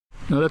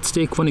Now let's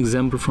take one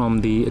example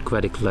from the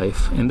aquatic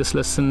life. In this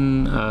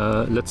lesson,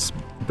 let's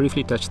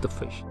briefly touch the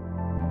fish.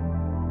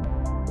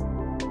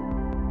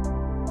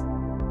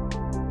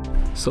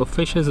 So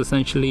fish is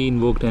essentially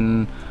invoked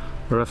in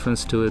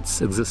reference to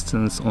its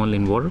existence only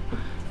in water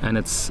and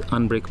its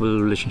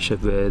unbreakable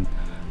relationship with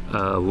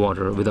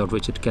water, without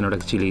which it cannot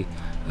actually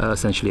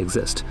essentially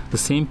exist. The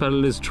same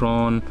parallel is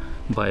drawn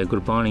by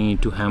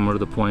Gurbani to hammer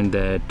the point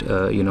that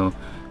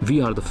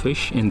we are the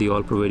fish in the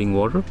all-pervading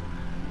water,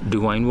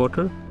 divine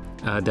water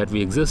that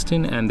we exist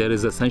in, and there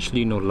is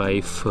essentially no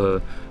life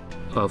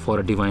for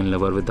a divine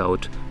lover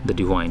without the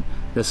divine.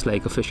 Just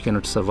like a fish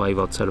cannot survive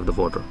outside of the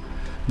water.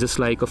 Just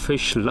like a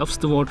fish loves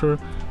the water,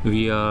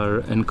 we are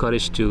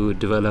encouraged to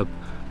develop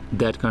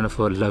that kind of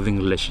a loving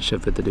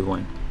relationship with the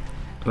divine.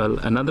 Well,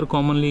 another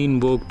commonly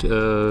invoked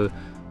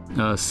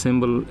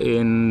symbol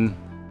in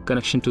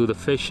connection to the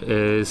fish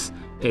is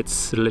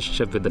its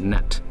relationship with the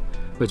net,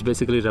 which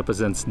basically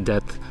represents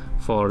death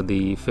for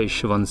the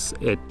fish once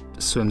it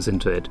swims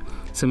into it.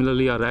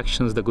 Similarly, our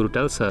actions, the Guru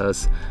tells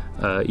us,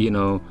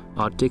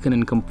 are taken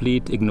in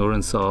complete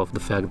ignorance of the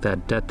fact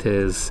that death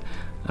is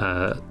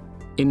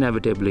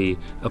inevitably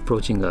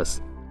approaching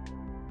us,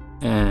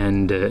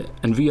 and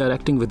we are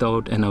acting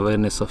without an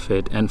awareness of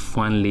it, and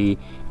finally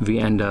we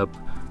end up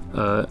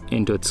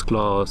into its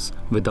claws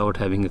without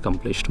having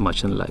accomplished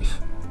much in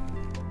life.